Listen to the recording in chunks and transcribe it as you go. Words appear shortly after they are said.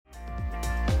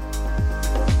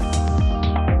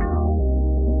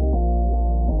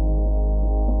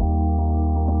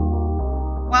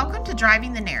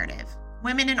Driving the Narrative,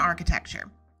 Women in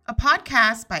Architecture, a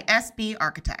podcast by SB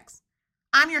Architects.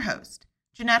 I'm your host,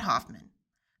 Jeanette Hoffman.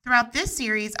 Throughout this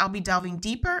series, I'll be delving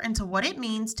deeper into what it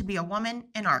means to be a woman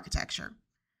in architecture.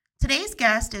 Today's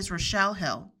guest is Rochelle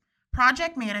Hill,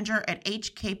 project manager at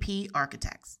HKP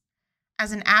Architects.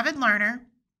 As an avid learner,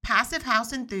 passive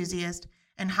house enthusiast,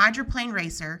 and hydroplane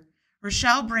racer,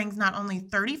 Rochelle brings not only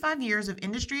 35 years of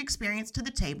industry experience to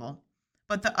the table,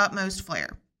 but the utmost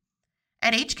flair.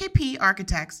 At HKP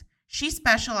Architects, she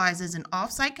specializes in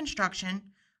off-site construction,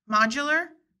 modular,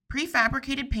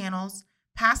 prefabricated panels,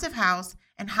 passive house,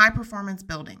 and high-performance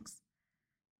buildings.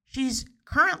 She's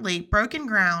currently broken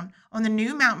ground on the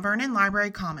new Mount Vernon Library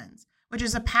Commons, which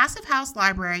is a passive house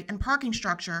library and parking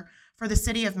structure for the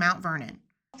city of Mount Vernon.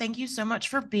 Thank you so much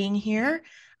for being here.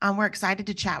 We're excited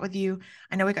to chat with you.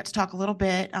 I know we got to talk a little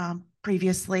bit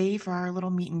previously for our little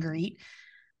meet and greet.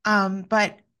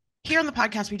 But here on the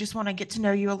podcast, we just want to get to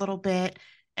know you a little bit.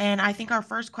 And I think our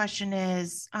first question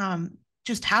is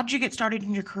just how did you get started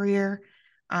in your career?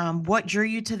 What drew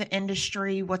you to the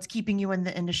industry? What's keeping you in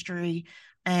the industry?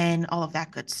 And all of that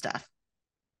good stuff.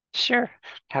 Sure.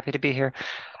 Happy to be here.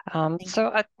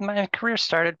 My career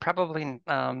started probably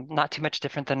not too much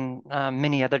different than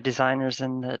many other designers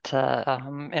in that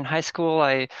in high school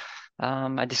I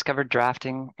discovered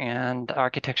drafting and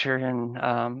architecture in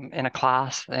a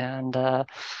class, and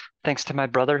thanks to my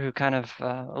brother who kind of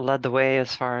led the way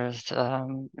as far as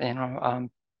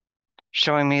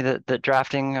showing me that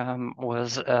drafting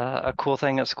was a cool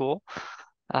thing at school.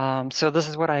 So this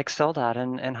is what I excelled at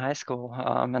in high school,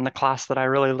 and the class that I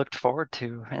really looked forward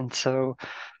to. And so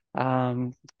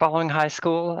following high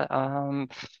school,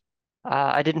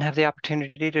 I didn't have the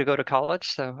opportunity to go to college,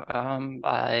 so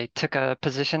I took a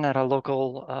position at a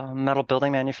local metal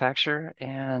building manufacturer,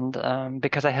 and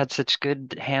because I had such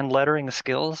good hand lettering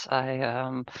skills,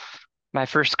 my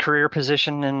first career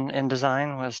position in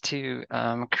design was to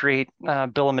create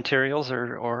bill of materials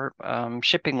or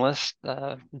shipping lists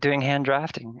doing hand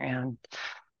drafting.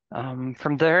 And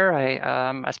from there,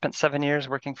 I spent 7 years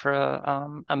working for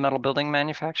a metal building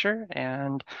manufacturer,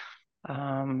 and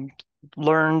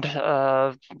learned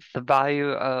the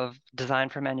value of design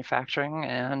for manufacturing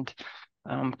and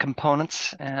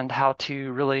components, and how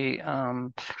to really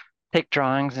take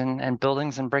drawings and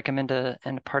buildings and break them into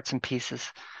parts and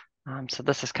pieces. So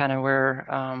this is kind of where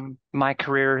my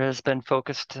career has been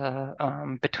focused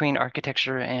between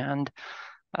architecture and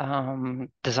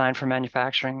design for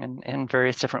manufacturing in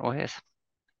various different ways.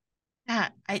 Yeah,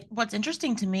 what's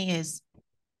interesting to me is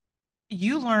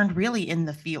you learned really in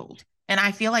the field. And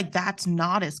I feel like that's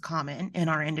not as common in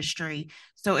our industry.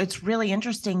 So it's really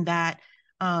interesting that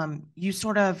you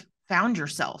sort of found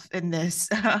yourself in this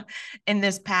in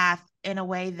this path in a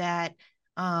way that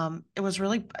it was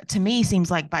really, to me,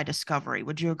 seems like by discovery.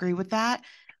 Would you agree with that?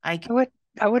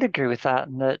 I would agree with that,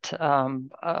 and that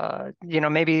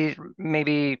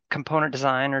maybe component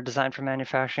design or design for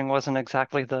manufacturing wasn't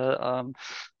exactly the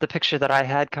picture that I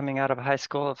had coming out of high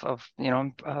school of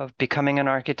becoming an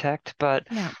architect, but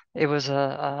Yeah. it was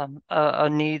a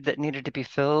need that needed to be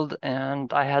filled,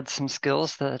 and I had some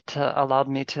skills that allowed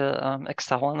me to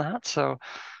excel in that. So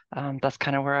that's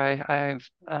kind of where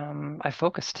I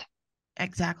focused.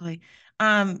 Exactly.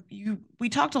 We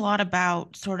talked a lot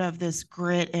about sort of this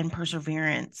grit and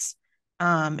perseverance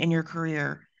in your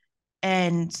career,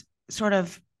 and sort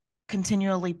of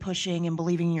continually pushing and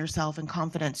believing in yourself and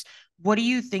confidence. What do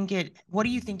you think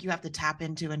you have to tap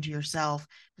into yourself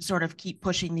to sort of keep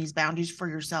pushing these boundaries for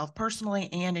yourself personally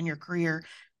and in your career,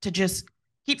 to just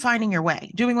keep finding your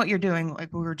way, doing what you're doing,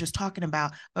 like we were just talking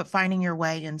about, but finding your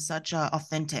way in such a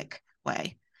authentic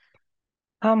way?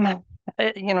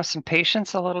 Some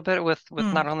patience a little bit with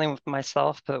Mm, not only with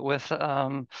myself, but with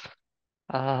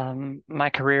my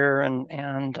career,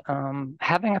 and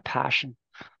having a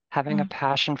mm,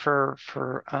 passion for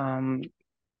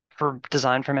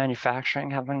design for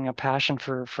manufacturing, having a passion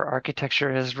for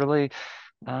architecture is really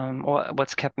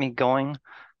what's kept me going.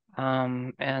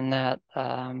 And that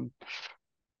I'm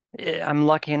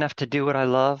lucky enough to do what I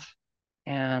love,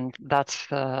 and that's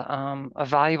a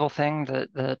valuable thing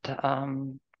that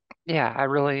yeah, I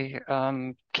really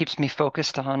keeps me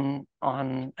focused on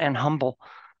and humble.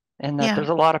 And that yeah. there's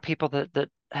a lot of people that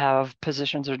have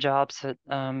positions or jobs that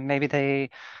maybe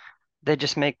they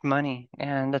just make money,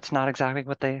 and that's not exactly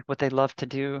what they love to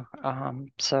do. I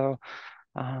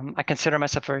consider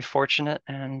myself very fortunate,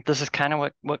 and this is kind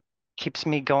of what keeps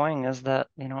me going, is that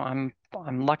I'm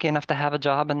lucky enough to have a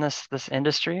job in this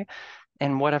industry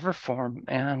in whatever form,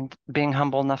 and being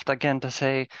humble enough to, again, to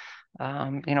say,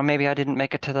 maybe I didn't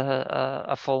make it to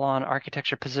a full-on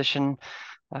architecture position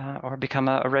or become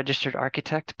a registered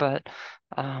architect, but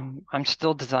I'm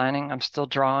still designing, I'm still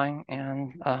drawing,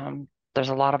 and there's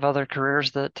a lot of other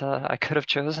careers that I could have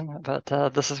chosen, but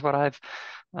this is what I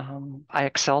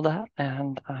excelled at,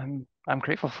 and I'm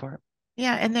grateful for it.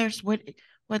 Yeah, and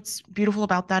what's beautiful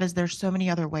about that is there's so many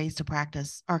other ways to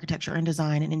practice architecture and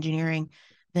design and engineering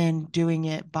than doing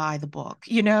it by the book,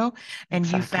 And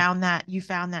Exactly. you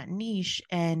found that niche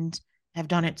and have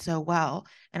done it so well.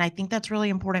 And I think that's really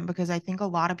important because I think a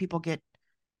lot of people get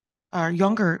our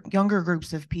younger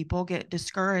groups of people get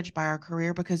discouraged by our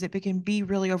career because it can be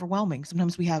really overwhelming.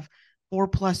 Sometimes we have 4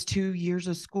 plus 2 years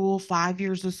of school, 5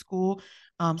 years of school.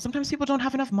 Sometimes people don't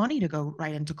have enough money to go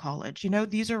right into college.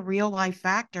 These are real life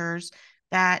factors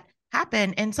that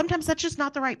happen, and sometimes that's just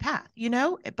not the right path.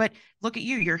 But look at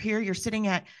you, you're here, you're sitting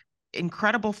at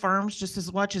incredible firms just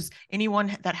as much as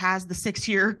anyone that has the 6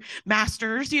 year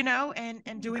masters,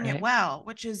 and doing it Right. well,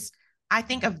 which is I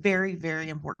think a very, very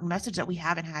important message that we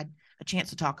haven't had a chance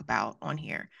to talk about on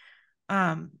here.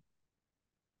 Um,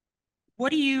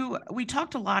 we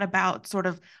talked a lot about sort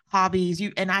of hobbies.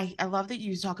 I love that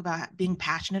you talk about being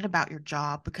passionate about your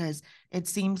job because it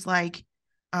seems like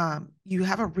you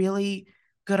have a really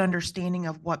good understanding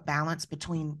of what balance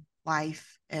between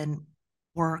life and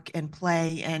work and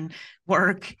play and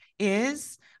work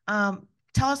is.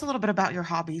 Tell us a little bit about your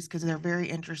hobbies because they're very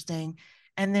interesting.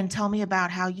 And then tell me about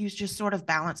how you just sort of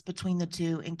balance between the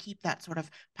two and keep that sort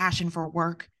of passion for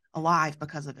work alive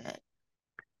because of it.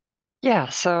 Yeah,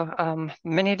 so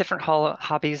many different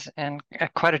hobbies and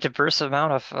quite a diverse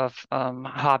amount of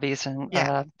hobbies, and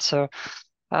Yeah.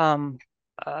 um,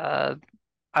 uh,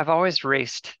 I've always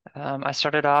raced. I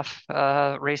started off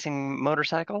racing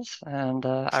motorcycles, and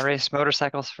I raced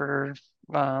motorcycles for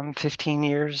 15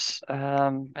 years,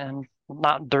 and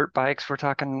not dirt bikes. We're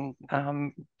talking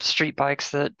street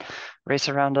bikes that race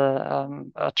around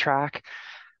a track.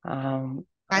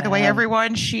 By the way, And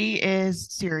everyone, she is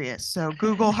serious. So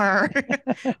Google her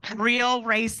real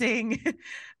racing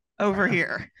over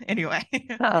here. Anyway,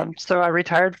 So I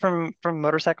retired from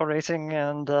motorcycle racing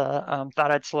and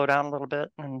thought I'd slow down a little bit,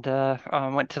 and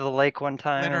went to the lake one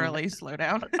time, literally slow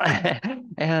down.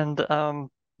 and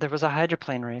there was a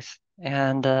hydroplane race.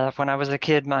 And when I was a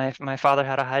kid, my father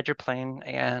had a hydroplane,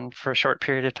 and for a short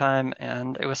period of time,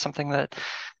 and it was something that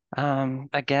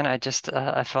again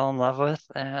I fell in love with,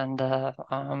 and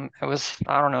it was,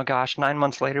 I don't know, gosh, 9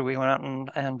 months later we went out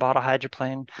and bought a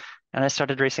hydroplane, and I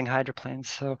started racing hydroplanes.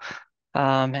 So.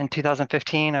 In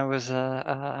 2015, I was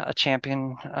a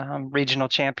champion, regional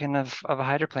champion of a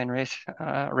hydroplane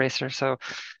racer. So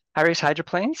I race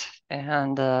hydroplanes,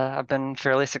 and I've been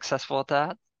fairly successful at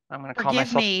that. I'm going to call Forgive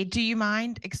myself. me. Do you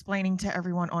mind explaining to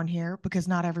everyone on here because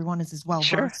not everyone is as well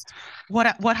Sure. versed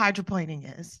what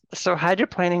hydroplaning is? So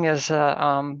hydroplaning is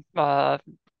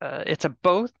it's a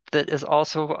boat that is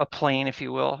also a plane, if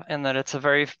you will, and that it's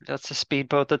a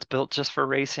speedboat that's built just for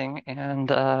racing. And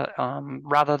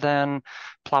rather than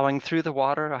plowing through the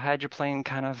water, a hydroplane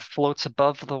kind of floats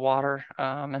above the water.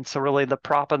 And so really the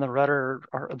prop and the rudder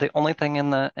are the only thing in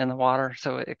the water.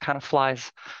 So it kind of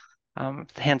flies.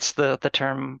 Hence the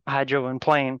term hydro and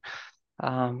plane.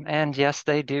 And yes,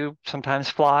 they do sometimes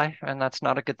fly, and that's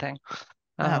not a good thing.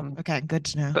 Oh, Um, okay, good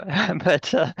to know.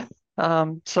 but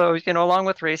but so along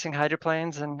with racing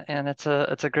hydroplanes, and it's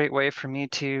a great way for me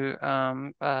to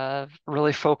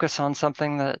really focus on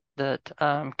something that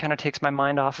kind of takes my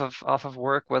mind off of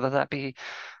work, whether that be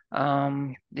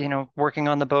working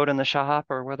on the boat in the shop,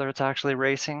 or whether it's actually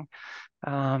racing.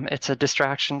 It's a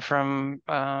distraction from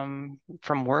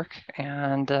work,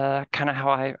 and kind of how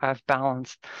I've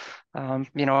balanced.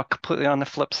 Completely on the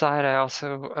flip side,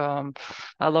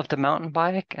 I love to mountain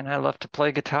bike, and I love to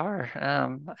play guitar.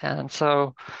 And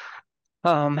so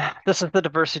this is the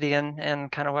diversity in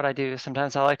kind of what I do.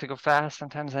 Sometimes I like to go fast.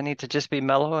 Sometimes I need to just be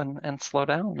mellow and slow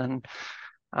down.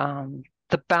 And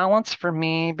the balance for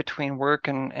me between work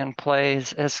and play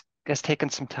has taken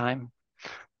some time.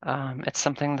 It's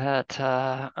something that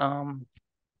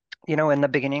in the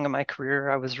beginning of my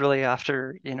career, I was really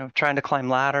after, trying to climb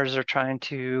ladders or trying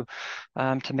to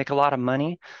make a lot of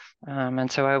money.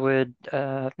 And so I would,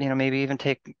 maybe even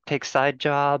take side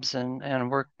jobs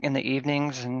and work in the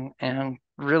evenings, and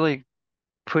really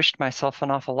pushed myself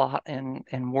an awful lot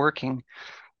in working.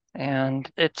 And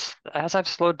it's as I've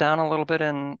slowed down a little bit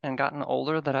and gotten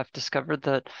older that I've discovered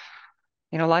that,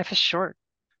 life is short,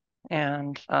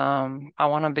 and I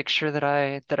want to make sure that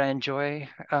I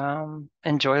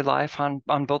enjoy life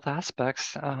on both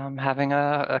aspects. Having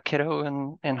a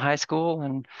kiddo in high school,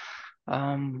 and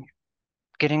um,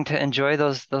 getting to enjoy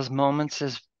those moments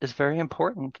is very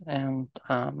important. And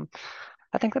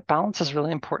I think that balance is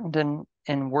really important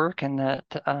in work, and that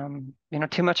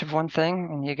too much of one thing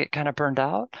and you get kind of burned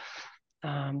out.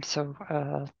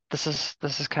 This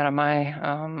is kind of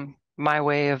my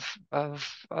way of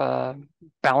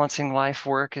balancing life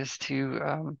work is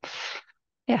to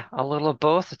yeah, a little of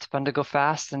both. It's fun to go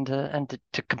fast and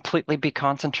to completely be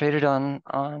concentrated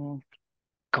on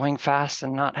going fast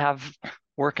and not have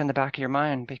work in the back of your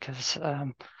mind, because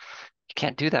you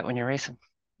can't do that when you're racing.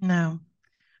 No.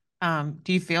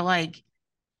 Do you feel like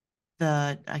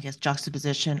I guess,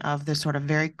 juxtaposition of this sort of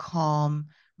very calm,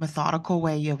 methodical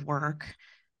way of work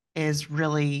is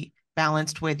really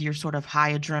balanced with your sort of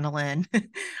high adrenaline,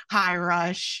 high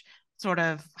rush sort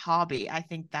of hobby? I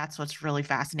think that's what's really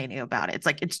fascinating about it. It's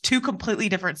like it's two completely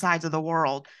different sides of the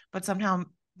world, but somehow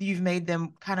you've made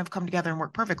them kind of come together and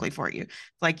work perfectly for you.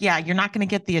 It's like, yeah, you're not going to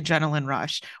get the adrenaline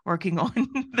rush working on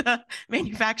the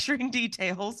manufacturing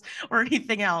details or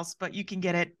anything else, but you can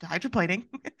get it hydroplaning.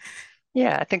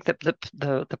 Yeah, I think that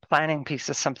the planning piece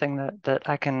is something that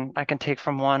I can take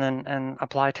from one and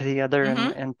apply to the other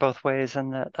Mm-hmm. in both ways,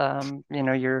 and that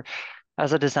you're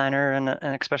as a designer, and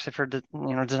especially for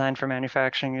design for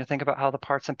manufacturing, you think about how the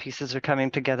parts and pieces are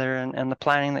coming together, and the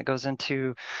planning that goes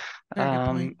into Very good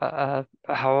point.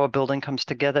 how a building comes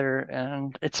together.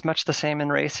 And it's much the same in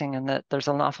racing, in that there's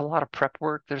an awful lot of prep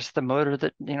work. There's the motor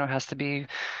that has to be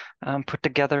put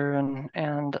together,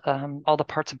 and all the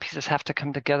parts and pieces have to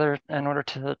come together in order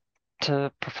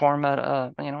to perform at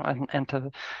and to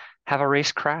have a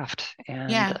racecraft.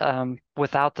 And Yeah.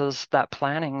 without that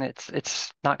planning,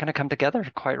 it's not going to come together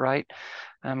quite right.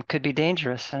 Could be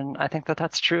dangerous, and I think that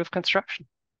that's true of construction.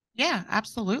 Yeah,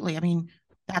 absolutely. I mean,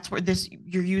 that's where this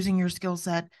you're using your skill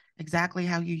set exactly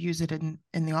how you use it in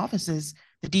the offices.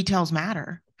 The details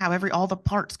matter. How all the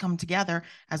parts come together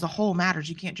as a whole matters.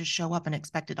 You can't just show up and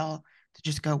expect it all to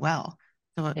just go well.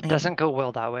 So I It mean, doesn't go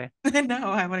well that way.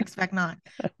 no, I would expect not.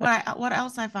 What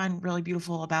else I find really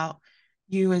beautiful about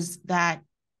you is that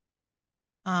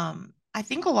I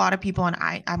think a lot of people, and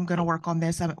I'm going to work on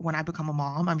this when I become a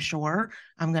mom. I'm sure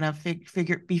I'm going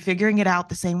to be figuring it out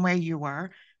the same way you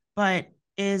were, but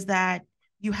is that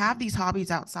you have these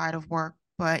hobbies outside of work,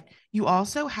 but you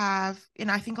also have,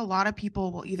 and I think a lot of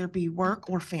people will either be work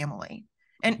or family.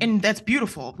 And that's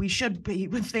beautiful. We should be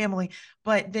with family,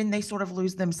 but then they sort of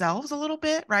lose themselves a little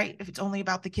bit, right? If it's only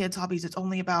about the kids' hobbies, it's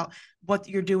only about what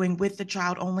you're doing with the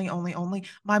child, only.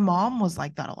 My mom was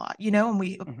like that a lot, and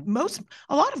Hmm.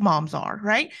 a lot of moms are,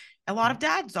 right? A lot Yeah. of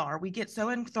dads are. We get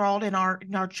so enthralled in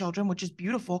our children, which is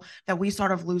beautiful, that we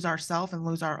sort of lose ourselves and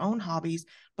lose our own hobbies.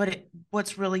 But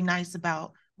what's really nice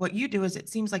about what you do is it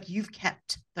seems like you've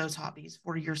kept those hobbies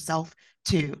for yourself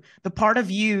too. The part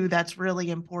of you that's really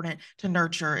important to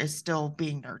nurture is still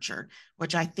being nurtured,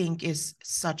 which I think is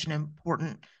such an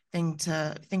important thing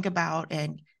to think about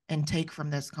and take from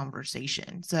this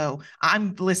conversation. So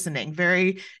I'm listening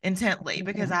very intently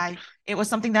because it was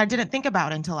something that I didn't think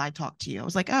about until I talked to you. I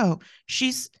was like, oh,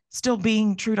 she's still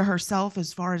being true to herself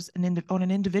as far as on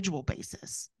an individual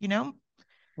basis.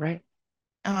 Right.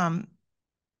 Um,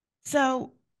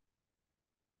 so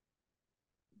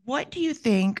what do you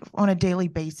think on a daily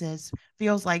basis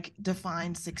feels like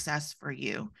defines success for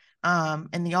you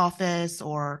in the office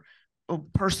or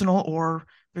personal or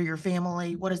for your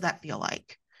family? What does that feel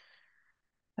like?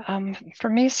 For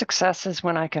me, success is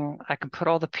when I can put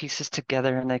all the pieces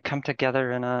together and they come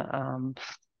together in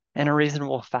a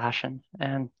reasonable fashion.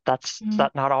 And Mm-hmm.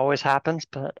 that not always happens,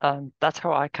 but that's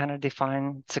how I kind of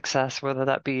define success, whether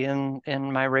that be in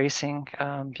my racing,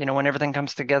 when everything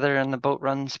comes together and the boat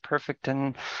runs perfect,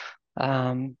 and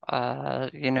you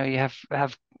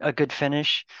have a good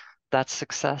finish. That's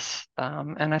success.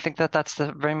 And I think that that's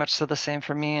very much so the same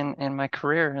for me in my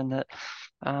career, and that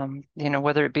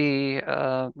whether it be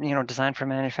design for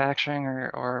manufacturing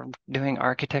or doing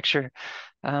architecture,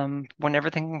 when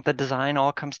everything, the design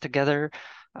all comes together,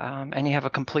 and you have a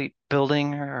complete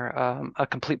building or a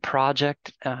complete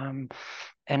project, and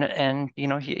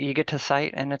you get to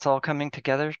site and it's all coming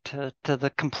together to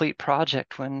the complete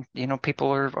project, when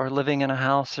people are living in a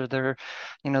house, or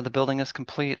the building is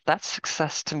complete. That's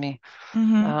success to me.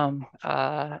 Mm-hmm.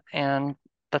 And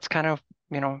that's kind of,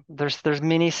 there's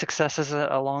many successes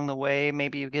along the way.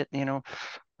 Maybe you get to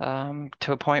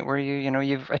a point where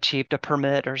you've achieved a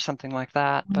permit or something like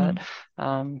that. But Mm-hmm.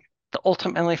 um,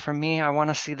 ultimately for me, I want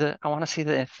to see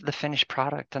the finished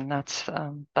product, and that's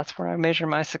where I measure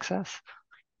my success.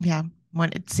 Yeah,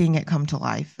 seeing it come to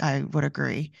life, I would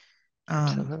agree. Um,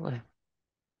 Absolutely.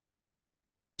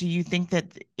 do you think that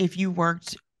if you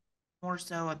worked more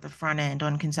so at the front end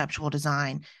on conceptual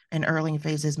design and early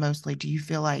phases mostly, do you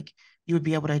feel like you would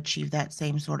be able to achieve that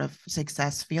same sort of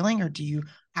success feeling, or do you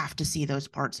have to see those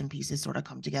parts and pieces sort of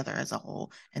come together as a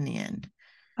whole in the end?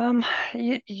 Um,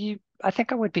 I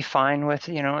think I would be fine with,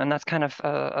 and that's kind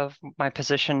of my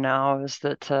position now is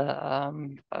that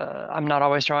I'm not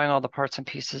always drawing all the parts and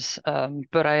pieces,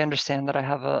 but I understand that I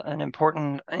have an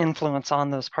important influence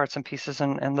on those parts and pieces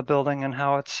and the building and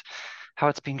how it's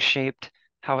being shaped,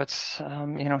 how it's,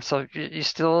 so you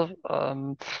still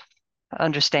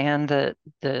understand that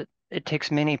it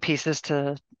takes many pieces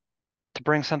to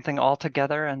bring something all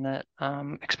together, and that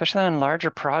especially on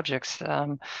larger projects,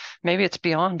 maybe it's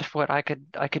beyond what I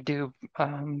could do,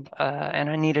 and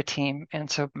I need a team. And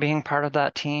so being part of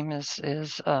that team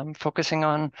is focusing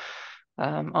on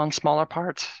smaller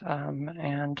parts,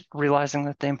 and realizing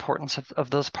that the importance of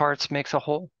those parts makes a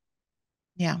whole.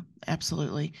 Yeah,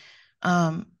 absolutely.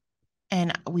 Um,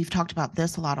 and we've talked about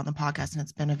this a lot on the podcast, and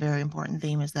it's been a very important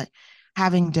theme, is that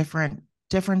having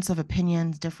difference of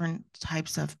opinions, different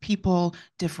types of people,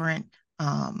 different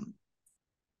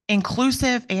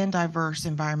inclusive and diverse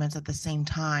environments at the same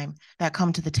time that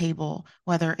come to the table,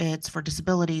 whether it's for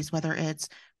disabilities, whether it's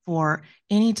for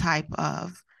any type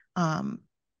of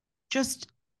just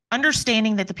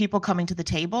understanding that the people coming to the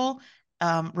table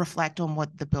reflect on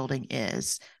what the building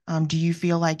is. Do you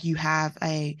feel like you have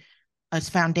a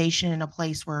foundation in a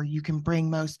place where you can bring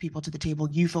most people to the table?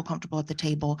 You feel comfortable at the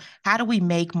table. How do we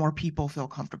make more people feel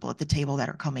comfortable at the table that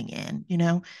are coming in?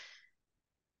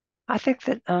 I think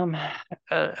that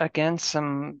again,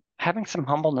 some having some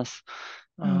humbleness,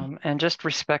 Mm. and just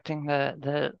respecting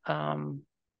that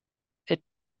it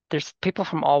there's people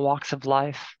from all walks of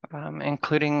life,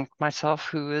 including myself,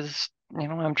 who is,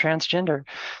 I'm transgender,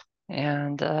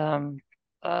 and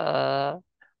uh,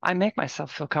 I make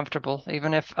myself feel comfortable,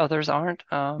 even if others aren't.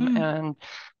 Mm. And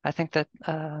I think that,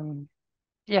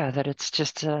 yeah, that it's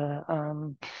just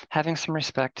having some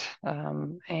respect.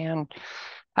 And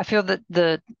I feel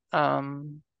that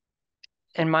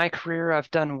in my career,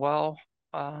 I've done well,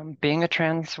 being a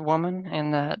trans woman,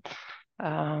 and that.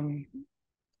 Um,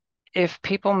 if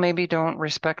people maybe don't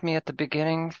respect me at the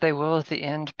beginning, they will at the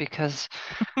end, because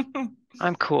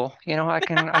I'm cool. I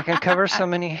can cover so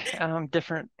many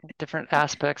different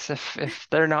aspects. If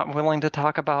they're not willing to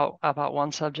talk about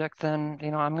one subject, then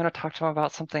I'm going to talk to them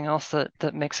about something else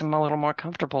that makes them a little more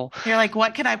comfortable. You're like,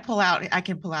 what can I pull out? I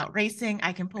can pull out racing.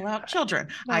 I can pull out children.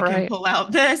 I can Right, pull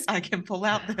out this. I can pull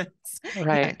out this. Yeah.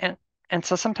 right. And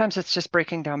so sometimes it's just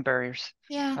breaking down barriers.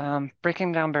 Yeah.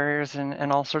 Breaking down barriers in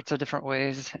all sorts of different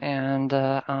ways, and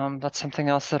that's something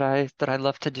else that I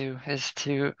love to do, is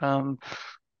to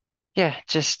yeah,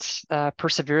 just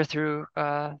persevere through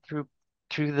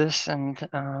this,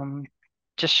 and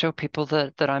just show people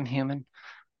that I'm human.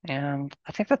 And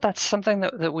I think that that's something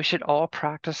that we should all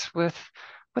practice with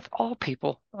all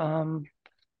people. We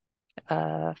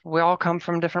all come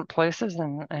from different places,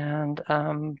 and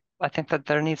I think that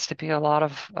there needs to be a lot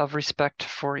of respect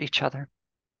for each other.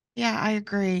 Yeah, I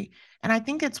agree. And I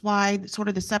think it's why sort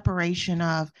of the separation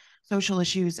of social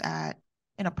issues in a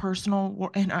in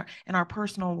our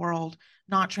personal world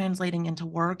not translating into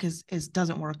work is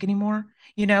doesn't work anymore.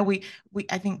 We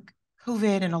I think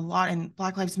COVID and a lot and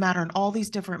Black Lives Matter and all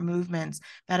these different movements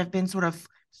that have been sort of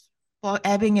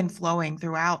ebbing and flowing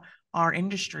throughout our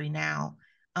industry now,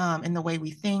 in the way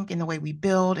we think, in the way we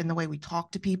build, in the way we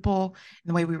talk to people, in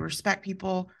the way we respect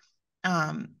people.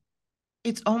 Um,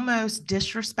 it's almost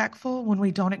disrespectful when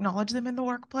we don't acknowledge them in the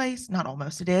workplace. Not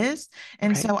almost, it is.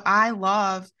 And Right. so I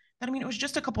love that. I mean, it was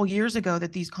just a couple years ago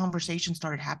that these conversations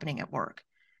started happening at work.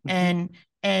 Hmm.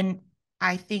 And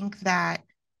I think that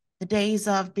the days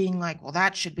of being like, well,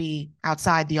 that should be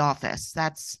outside the office.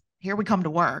 That's here we come to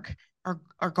work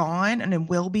are gone and it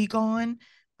will be gone,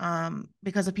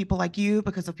 because of people like you,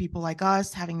 because of people like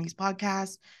us having these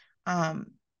podcasts.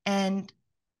 And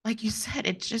like you said,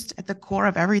 it's just at the core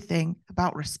of everything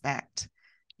about respect.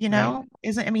 Right.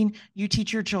 Isn't, I mean, you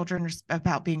teach your children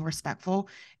about being respectful.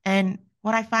 And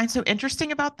what I find so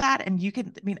interesting about that, and you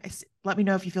can, I mean, let me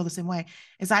know if you feel the same way,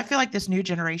 is I feel like this new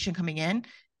generation coming in,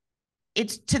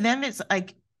 it's to them, it's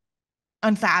like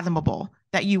unfathomable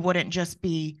that you wouldn't just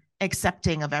be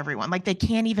accepting of everyone. Like they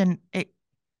can't even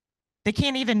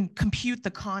compute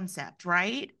the concept,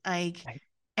 right? Like, Right.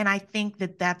 and I think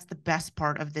that that's the best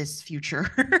part of this future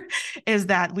is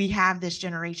that we have this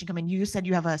generation coming. You said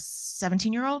you have a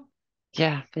 17-year-old?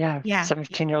 Yeah, yeah. Yeah.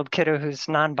 17-year-old kiddo who's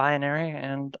non-binary,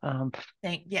 and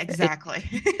Yeah, it exactly.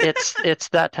 it's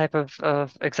that type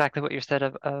of exactly what you said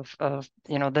of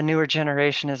the newer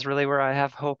generation is really where I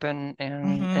have hope and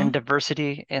Hmm.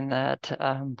 diversity in that,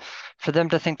 for them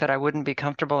to think that I wouldn't be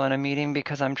comfortable in a meeting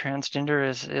because I'm transgender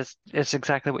is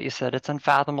exactly what you said. It's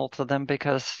unfathomable to them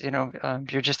because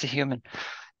you're just a human,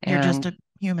 You're just and a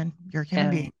human. You're a human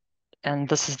being. and and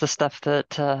this is the stuff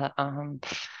that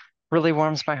really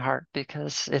warms my heart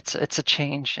because it's a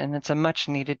change, and it's a much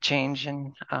needed change.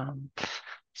 And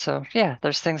so yeah,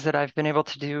 there's things that I've been able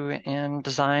to do in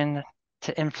design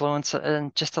to influence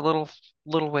in just a little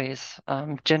ways.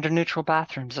 Gender neutral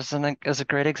bathrooms is a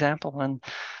great example, and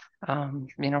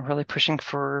really pushing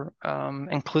for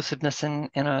inclusiveness in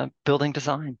a building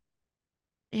design.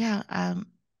 Yeah.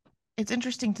 It's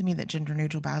interesting to me that gender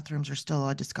neutral bathrooms are still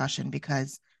a discussion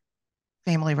because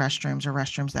family restrooms or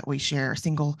restrooms that we share,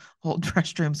 single hold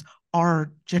restrooms,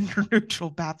 are gender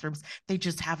neutral bathrooms. They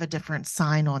just have a different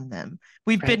sign on them.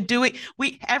 We've Right. been doing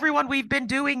we've been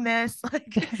doing this.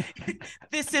 Like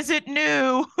this isn't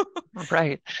new.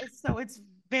 Right. So it's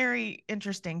very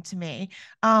interesting to me.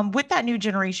 With that new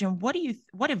generation, what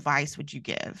advice would you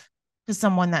give to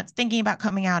someone that's thinking about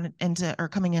coming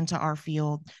into our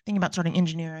field, thinking about starting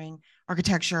engineering,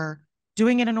 architecture,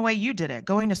 doing it in a way you did it,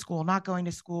 going to school, not going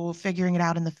to school, figuring it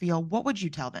out in the field? What would you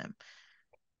tell them?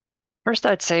 First,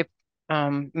 I'd say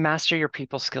master your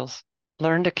people skills.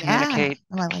 Learn to Yeah. Oh, I like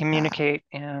that. communicate,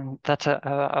 and that's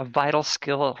a vital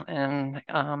skill in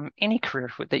any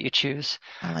career that you choose.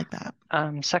 I like that.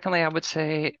 Secondly, I would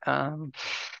say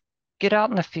get out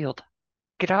in the field,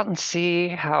 get out and see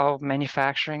how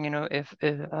manufacturing, if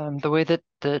the way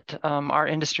that our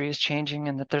industry is changing,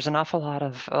 and that there's an awful lot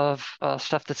of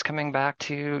stuff that's coming back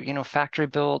to, factory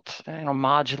built,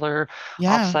 modular,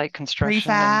 Yeah. offsite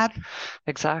construction, and Prefab.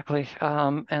 exactly.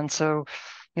 And so,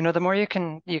 the more you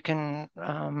can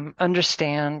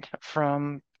understand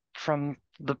from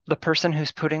the person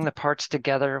who's putting the parts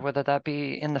together, whether that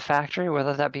be in the factory,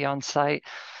 whether that be on site,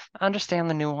 understand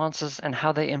the nuances and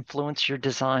how they influence your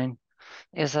design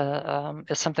is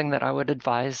something that I would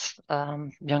advise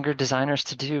younger designers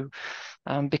to do,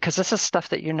 because this is stuff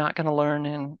that you're not going to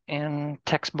learn in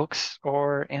textbooks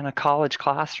or in a college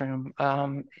classroom.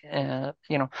 And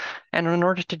in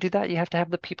order to do that, you have to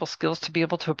have the people skills to be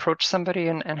able to approach somebody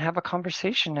and have a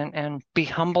conversation, and be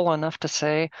humble enough to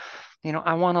say,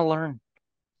 I want to learn.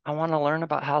 I want to learn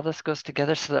about how this goes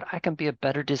together so that I can be a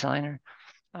better designer.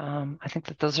 I think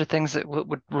that those are things that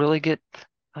would really get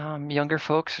younger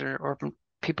folks, or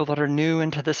people that are new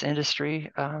into this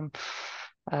industry,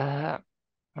 uh,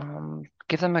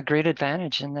 give them a great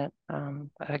advantage in that,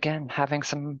 again, having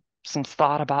some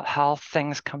thought about how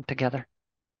things come together.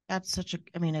 I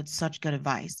mean, it's such good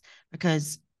advice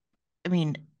because, I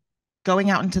mean,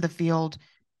 going out into the field,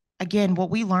 again, what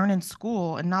we learn in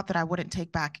school, and not that I wouldn't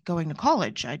take back going to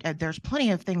college. There's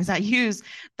plenty of things I use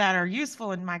that are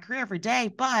useful in my career every day,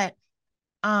 but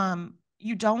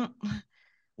you don't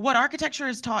what architecture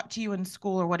is taught to you in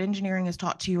school or what engineering is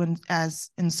taught to you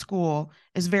in school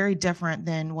is very different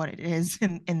than what it is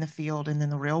in the field and in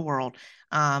the real world.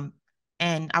 Um,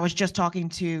 and I was just talking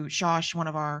to Shosh, one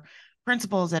of our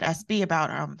principals at SB,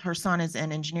 about her son is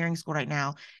in engineering school right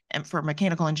now and for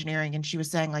mechanical engineering. And she was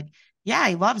saying, like, yeah,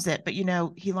 he loves it, but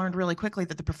he learned really quickly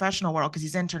that the professional world, because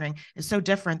he's interning, is so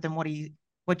different than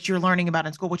what you're learning about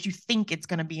in school, what you think it's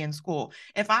going to be in school.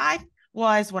 If I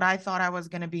was what I thought I was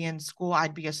going to be in school,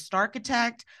 I'd be a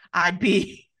starchitect. I'd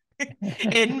be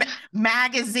in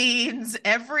magazines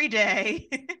every day.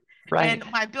 Right.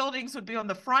 And my buildings would be on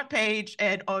the front page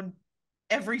and on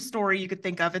every story you could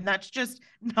think of. And that's just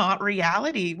not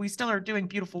reality. We still are doing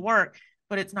beautiful work,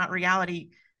 but it's not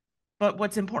reality. But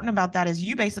what's important about that is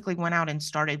you basically went out and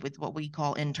started with what we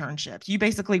call internships. You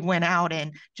basically went out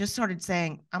and just started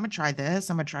saying, I'm going to try this,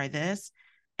 I'm going to try this.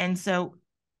 And so,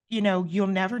 you'll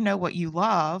never know what you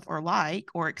love or like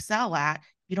or excel at if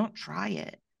you don't try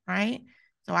it, right?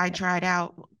 So I tried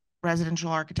out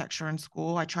residential architecture in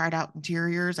school. I tried out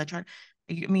interiors. I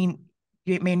mean,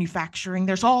 manufacturing.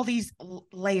 There's all these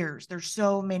layers. There's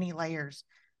so many layers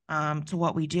to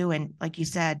what we do. And like you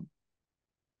said,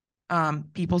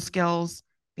 people skills,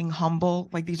 being humble.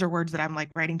 Like these are words that I'm like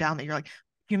writing down that you're like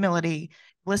humility,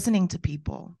 listening to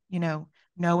people,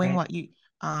 knowing Right. what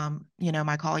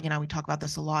my colleague and I, we talk about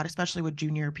this a lot, especially with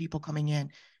junior people coming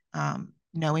in,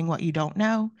 knowing what you don't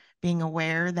know, being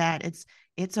aware that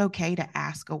it's okay to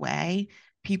ask away.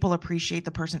 People appreciate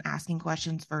the person asking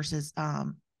questions versus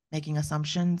making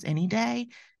assumptions any day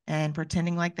and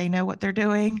pretending like they know what they're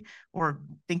doing or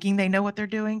thinking they know what they're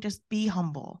doing. Just be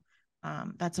humble.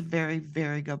 That's a very,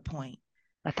 very good point.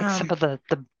 I think some Um, of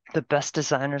the best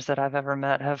designers that I've ever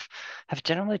met have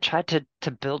generally tried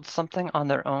to build something on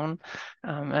their own,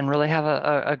 and really have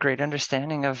a great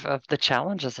understanding of the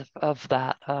challenges of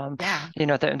that. yeah,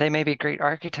 They may be great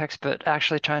architects, but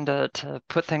actually trying to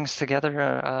put things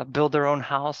together, build their own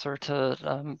house, or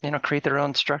to create their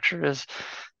own structure is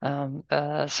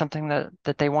something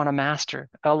that they want to master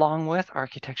along with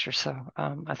architecture. So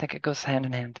I think it goes hand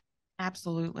in hand.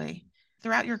 absolutely.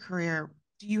 Throughout your career,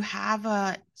 do you have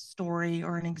a story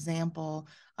or an example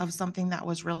of something that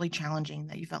was really challenging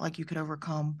that you felt like you could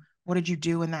overcome? What did you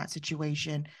do in that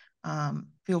situation?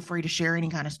 Feel free to share any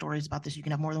kind of stories about this. You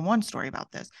can have more than one story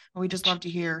about this, but we just love to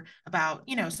hear about,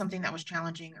 something that was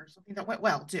challenging or something that went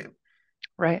well too.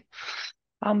 Right.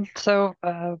 So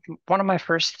one of my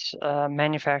first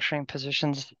manufacturing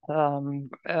positions,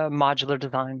 modular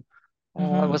design,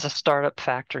 Mm-hmm. was a startup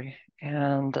factory,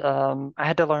 and I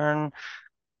had to learn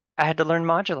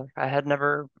modular. I had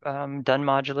never done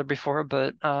modular before,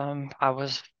 but I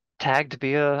was tagged to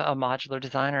be a modular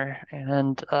designer,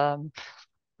 and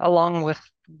along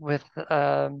with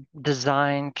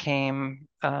design came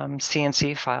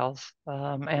CNC files,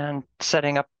 and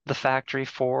setting up the factory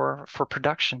for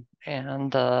production.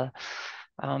 And so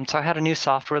I had a new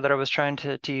software that I was trying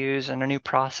to use, and a new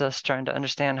process, trying to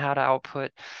understand how to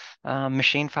output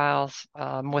machine files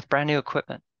with brand new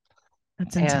equipment.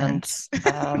 That's And intense.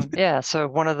 yeah, so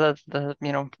one of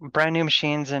the brand new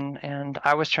machines, and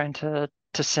I was trying to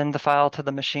send the file to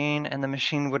the machine, and the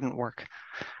machine wouldn't work.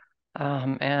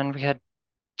 And we had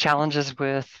challenges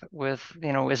with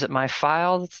is it my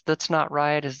file that's not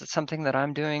right? Is it something that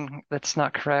I'm doing that's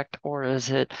not correct, or is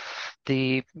it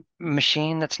the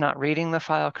machine that's not reading the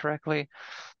file correctly?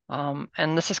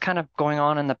 And this is kind of going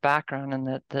on in the background,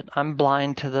 and that I'm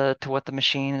blind to what the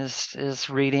machine is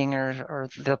reading, or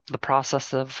the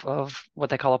process of what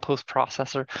they call a post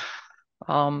processor.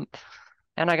 Um,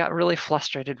 and I got really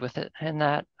frustrated with it, and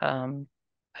that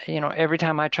every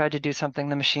time I tried to do something,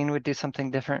 the machine would do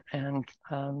something different. And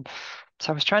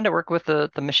so I was trying to work with the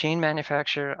machine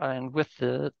manufacturer and with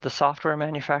the software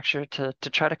manufacturer to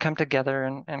try to come together.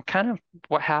 And kind of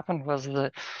what happened was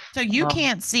that So you um,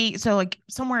 can't see, so like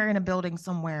somewhere in a building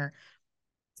somewhere,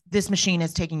 this machine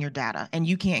is taking your data and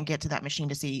you can't get to that machine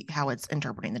to see how it's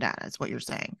interpreting the data, is what you're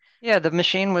saying. yeah, the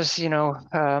machine was,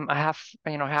 a half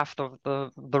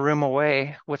the room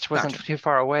away, which wasn't Gotcha. too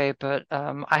far away, but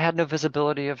I had no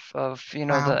visibility of Wow.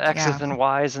 the Yeah. X's and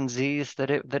Y's and Z's that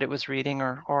it was reading,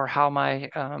 or how my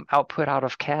output out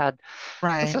of CAD.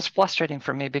 This Right. is frustrating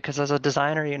for me because as a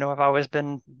designer, I've always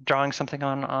been drawing something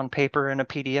on paper in a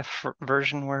PDF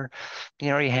version where,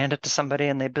 you hand it to somebody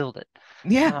and they build it.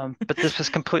 Yeah. But this was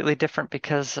completely different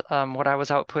because what I was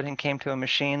outputting came to a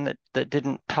machine that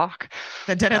didn't talk.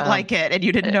 That didn't Um, like it and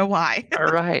you didn't eh, know why. all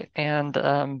right, and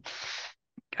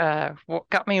what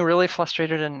got me really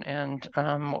frustrated, and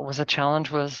what was a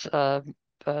challenge was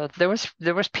there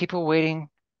was people waiting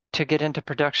to get into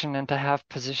production and to have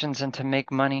positions and to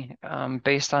make money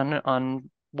based on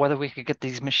whether we could get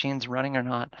these machines running or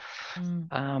not.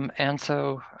 Mm. And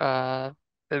so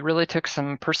it really took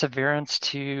some perseverance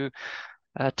to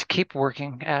keep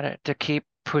working at it, to keep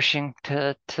pushing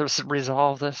to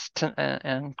resolve this.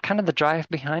 And kind of the drive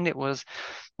behind it was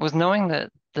knowing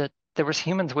that there was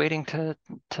humans waiting to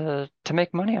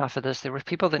make money off of this. There were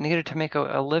people that needed to make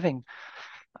a living,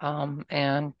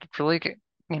 and really,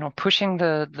 pushing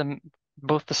the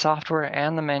both the software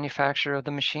and the manufacturer of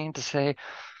the machine to say,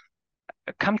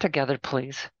 come together,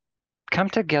 please. Come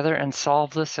together and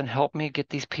solve this and help me get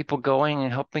these people going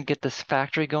and help me get this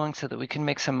factory going so that we can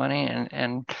make some money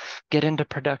and get into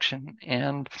production.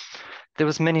 And there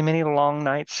was many, many long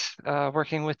nights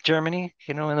working with Germany,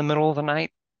 in the middle of the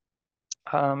night,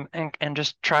 and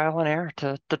just trial and error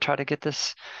to try to get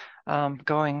this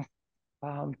going.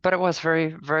 But it was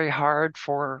very, very hard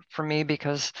for me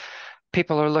because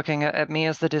people are looking at me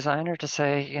as the designer to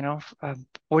say,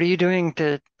 what are you doing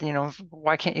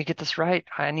why can't you get this right?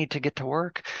 I need to get to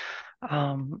work.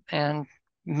 And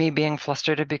me being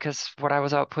frustrated because what I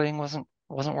was outputting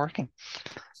wasn't working.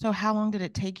 So how long did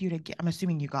it take you to get, I'm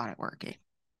assuming you got it working.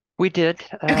 We did.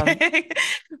 How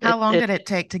It long it did it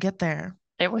take to get there?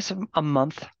 it was a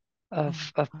month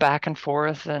of back and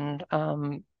forth, and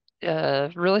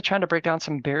really trying to break down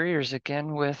some barriers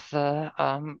again with a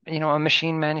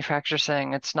machine manufacturer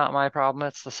saying it's not my problem,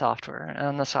 it's the software,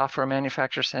 and the software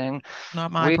manufacturer saying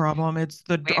Not my we problem. It's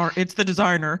the we've art, it's the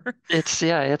designer.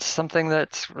 it's something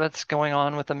that's going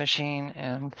on with the machine.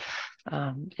 And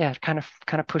yeah, kind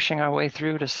of pushing our way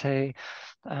through to say,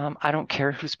 I don't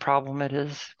care whose problem it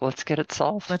is, let's get it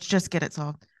solved. Let's just get it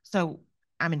solved. So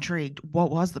I'm intrigued.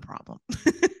 What was the problem?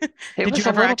 It Did you was a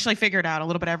ever little actually figure it out a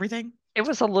little bit of everything? it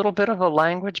was a little bit of a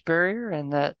language barrier,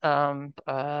 and that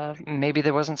maybe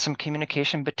there wasn't some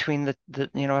communication between at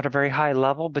a very high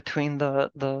level between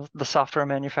the software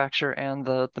manufacturer and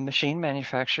the machine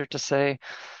manufacturer to say,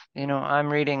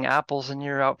 I'm reading apples and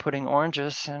you're outputting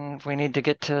oranges, and we need to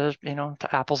get to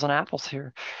apples and apples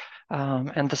here.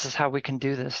 And this is how we can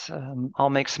do this. I'll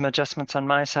make some adjustments on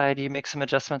my side, you make some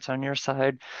adjustments on your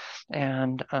side,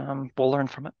 and we'll learn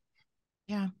from it.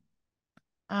 Yeah.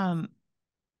 Um,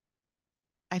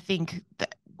 I think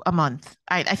that a month.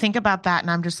 I think about that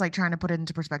and I'm just like trying to put it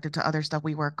into perspective to other stuff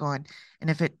we work on. And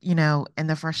if it, and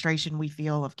the frustration we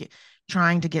feel of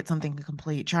trying to get something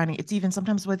complete, it's even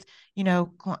sometimes with,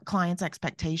 clients'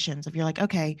 expectations. If you're like,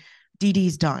 okay,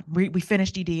 DD's done. We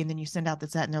finished DD and then you send out the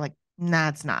set and they're like, nah,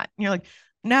 it's not. And you're like,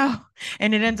 no.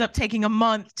 And it ends up taking a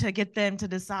month to get them to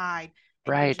decide.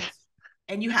 And Right.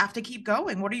 you have to keep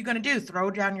going. What are you going to do? Throw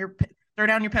down your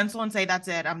pencil and say, that's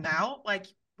it. I'm out. Like,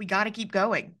 we got to keep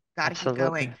going. Got to keep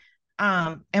Absolutely.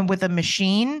 going. And with a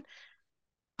machine,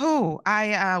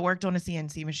 I worked on a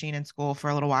CNC machine in school for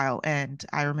a little while, and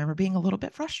I remember being a little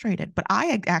bit frustrated. But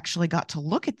I actually got to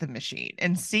look at the machine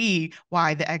and see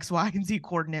why the X, Y, and Z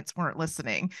coordinates weren't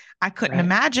listening. I couldn't Right.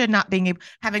 imagine not being able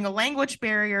having a language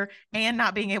barrier and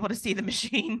not being able to see the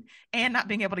machine and not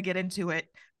being able to get into it.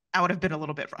 I would have been a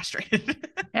little bit frustrated.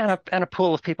 And a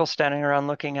pool of people standing around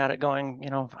looking at it going,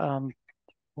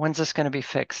 when's this going to be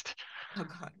fixed? Oh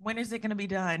God, when is it going to be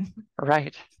done?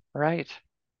 Right, right.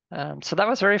 So that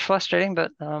was very frustrating,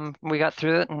 but we got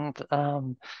through it, and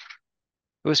it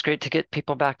was great to get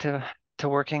people back to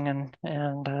working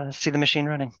and see the machine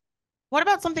running. What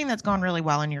about something that's gone really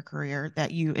well in your career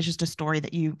that is just a story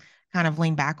that you kind of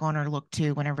lean back on or look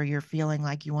to whenever you're feeling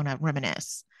like you want to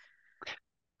reminisce?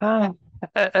 Uh,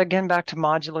 Again, back to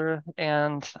modular,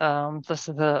 and this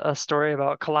is a story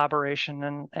about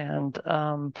collaboration and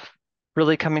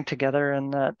really coming together,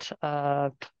 and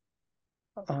that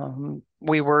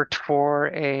we worked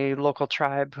for a local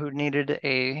tribe who needed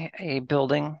a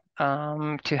building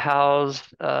to house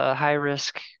high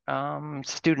risk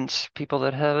students, people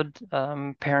that had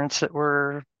parents that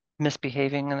were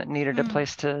misbehaving and that needed a Hmm.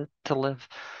 place to live.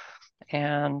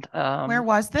 And Where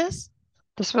was this?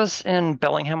 this was in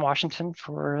Bellingham, Washington,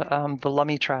 for the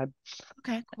Lummi tribe.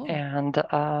 Okay, cool. And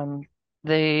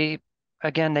they,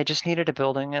 again, they just needed a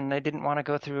building, and they didn't want to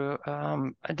go through,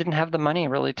 I didn't have the money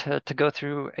really to go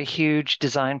through a huge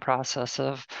design process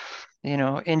of,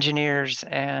 engineers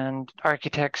and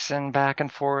architects and back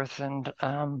and forth. And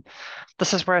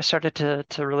this is where I started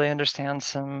to really understand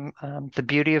the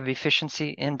beauty of efficiency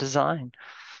in design.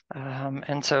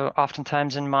 And so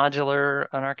oftentimes in modular,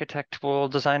 an architect will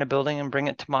design a building and bring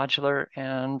it to modular.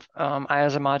 And I,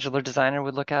 as a modular designer,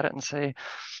 would look at it and say,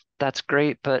 that's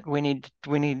great, but we need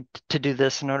to do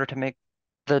this in order to make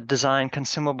the design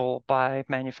consumable by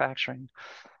manufacturing.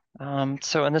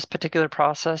 So in this particular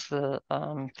process, the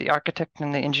architect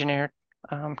and the engineer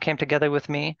came together with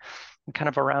me in kind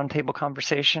of a roundtable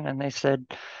conversation, and they said,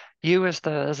 "You, as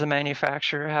the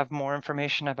manufacturer, have more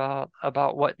information about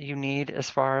what you need as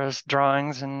far as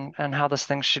drawings and how this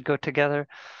thing should go together.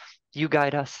 You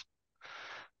guide us."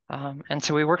 And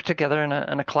so we worked together in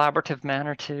a collaborative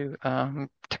manner to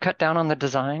cut down on the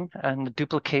design and the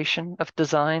duplication of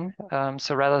design.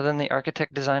 So rather than the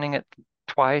architect designing it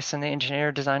twice and the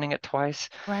engineer designing it twice,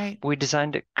 Right. we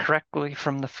designed it correctly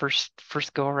from the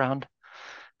first go around,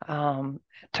 um,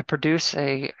 to produce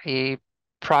a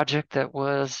project that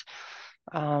was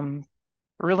um,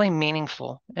 really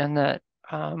meaningful, and that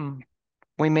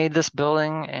we made this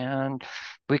building and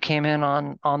we came in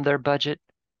on their budget.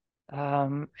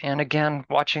 And again,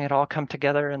 watching it all come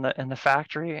together in the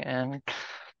factory, and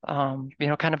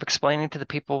kind of explaining to the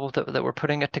people that were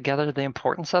putting it together the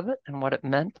importance of it and what it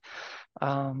meant,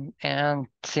 and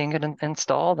seeing it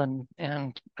installed,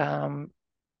 and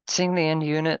seeing the end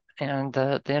unit and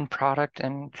the end product,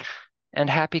 and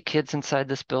happy kids inside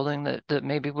this building that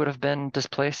maybe would have been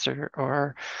displaced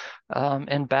or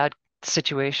in bad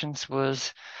situations,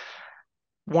 was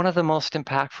one of the most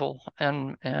impactful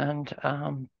and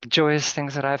joyous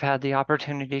things that I've had the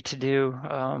opportunity to do.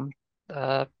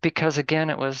 Because again,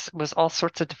 it was all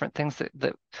sorts of different things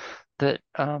that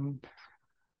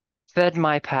fed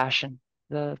my passion.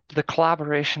 The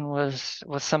collaboration was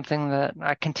something that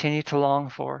I continue to long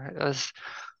for. It was,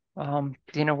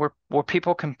 where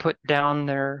people can put down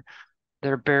their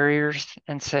barriers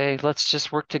and say, let's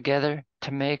just work together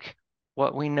to make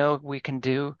what we know we can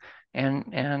do,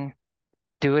 and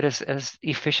do it as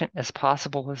efficient as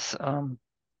possible. Is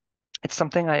It's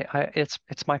something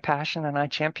it's my passion, and I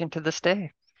champion to this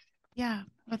day. Yeah.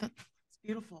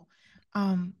 Beautiful.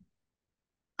 Um,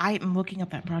 I am looking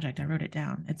up that project. I wrote it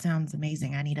down. It sounds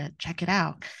amazing. I need to check it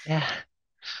out. Yeah.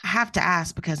 I have to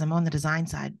ask because I'm on the design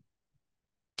side.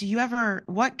 Do you ever,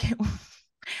 what can,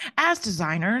 as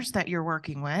designers that you're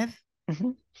working with,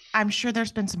 Hmm. I'm sure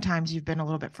there's been some times you've been a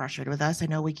little bit frustrated with us. I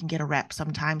know we can get a rep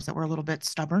sometimes that we're a little bit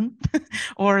stubborn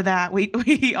or that we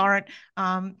aren't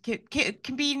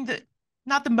can be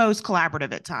not the most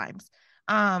collaborative at times.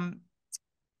 Um,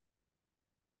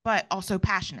 but also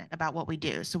passionate about what we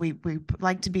do. So we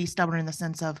like to be stubborn in the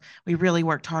sense of we really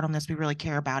worked hard on this. We really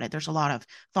care about it. There's a lot of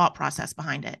thought process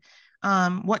behind it.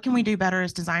 What can we do better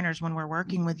as designers when we're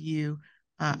working with you,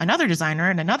 another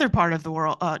designer in another part of the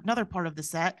world, another part of the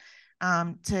set,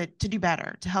 to do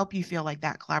better, to help you feel like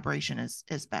that collaboration is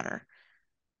better.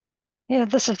 Yeah,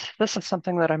 this is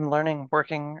something that I'm learning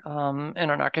working in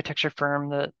an architecture firm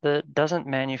that doesn't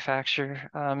manufacture,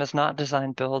 is not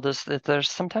design build. Is that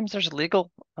there's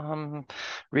legal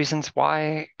reasons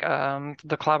why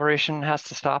the collaboration has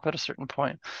to stop at a certain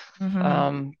point.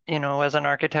 Mm-hmm. As an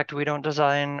architect, we don't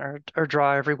design or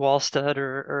draw every wall stud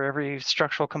or every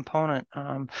structural component.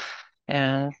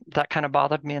 And that kind of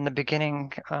bothered me in the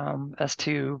beginning as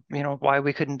to, why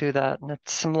we couldn't do that. And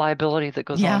it's some liability that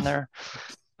goes Yeah. on there.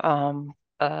 Um,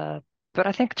 uh, but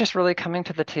I think just really coming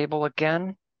to the table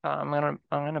again, I'm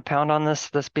gonna pound on this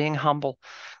being humble,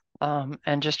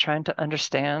 and just trying to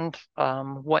understand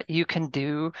what you can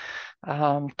do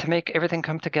to make everything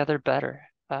come together better.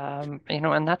 And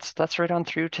that's right on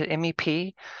through to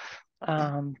MEP.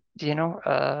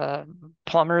 Yeah.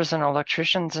 Plumbers and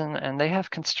electricians, and they have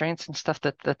constraints and stuff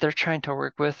that they're trying to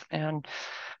work with, and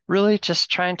really just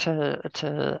trying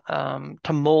to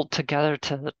mold together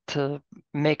to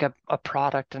make a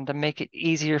product and to make it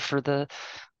easier for the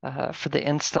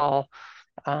install,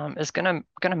 is gonna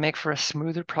make for a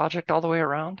smoother project all the way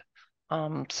around.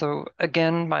 So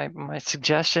again, my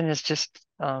suggestion is just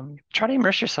try to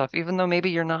immerse yourself, even though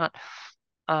maybe you're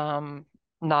um,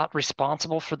 not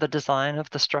responsible for the design of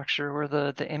the structure or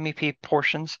the MEP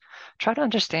portions. Try to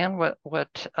understand what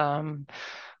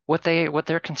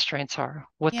their constraints are,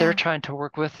 what they're Yeah. trying to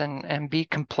work with, and be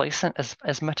complacent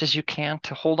as much as you can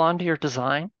to hold on to your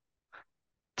design,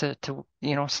 to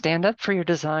stand up for your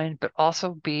design, but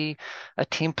also be a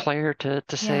team player to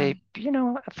Yeah. say,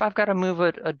 if I've got to move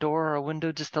a door or a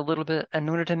window just a little bit in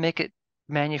order to make it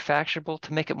manufacturable,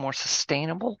 to make it more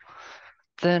sustainable,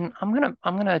 then I'm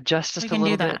gonna adjust We just a can do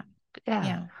little bit. that.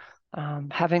 Yeah. Yeah.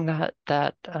 Having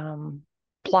that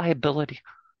pliability.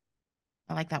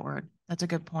 I like that word. That's a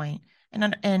good point.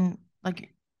 And like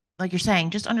you're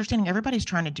saying, just understanding everybody's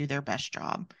trying to do their best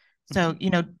job. Mhm.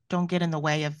 So, don't get in the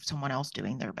way of someone else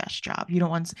doing their best job. You don't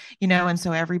want, and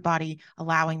so everybody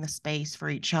allowing the space for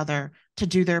each other to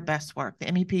do their best work. The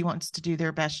MEP wants to do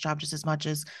their best job just as much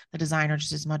as the designer,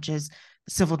 just as much as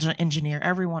the civil engineer.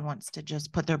 Everyone wants to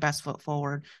just put their best foot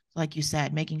forward. Like you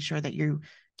said, making sure that you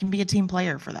can be a team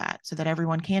player for that so that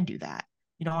everyone can do that.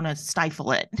 You don't want to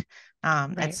stifle it.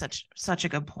 That's Right. such a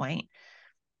good point.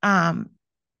 Um,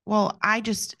 well, I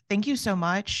just thank you so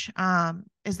much.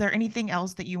 Is there anything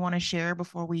else that you want to share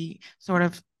before we sort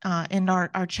of end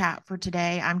our chat for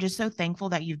today? I'm just so thankful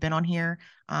that you've been on here.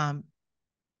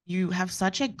 You have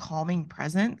such a calming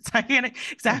presence. I can't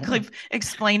exactly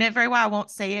explain it very well. I won't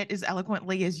say it as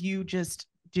eloquently as you just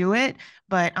do it,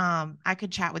 but I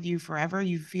could chat with you forever.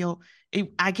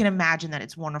 I can imagine that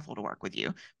it's wonderful to work with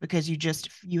you because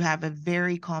you have a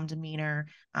very calm demeanor.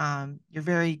 You're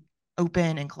very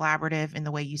open and collaborative in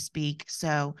the way you speak.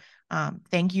 So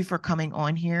thank you for coming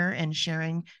on here and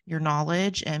sharing your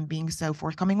knowledge and being so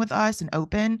forthcoming with us and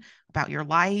open about your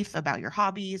life, about your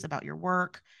hobbies, about your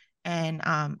work. And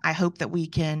I hope that we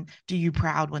can do you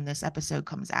proud when this episode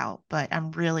comes out. But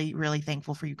I'm really, really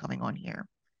thankful for you coming on here.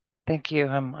 Thank you.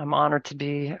 I'm honored to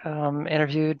be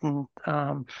interviewed, and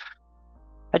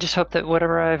I just hope that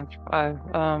whatever I've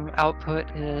output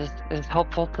is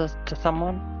helpful to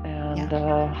someone. Yeah.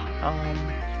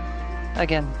 And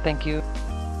again, thank you.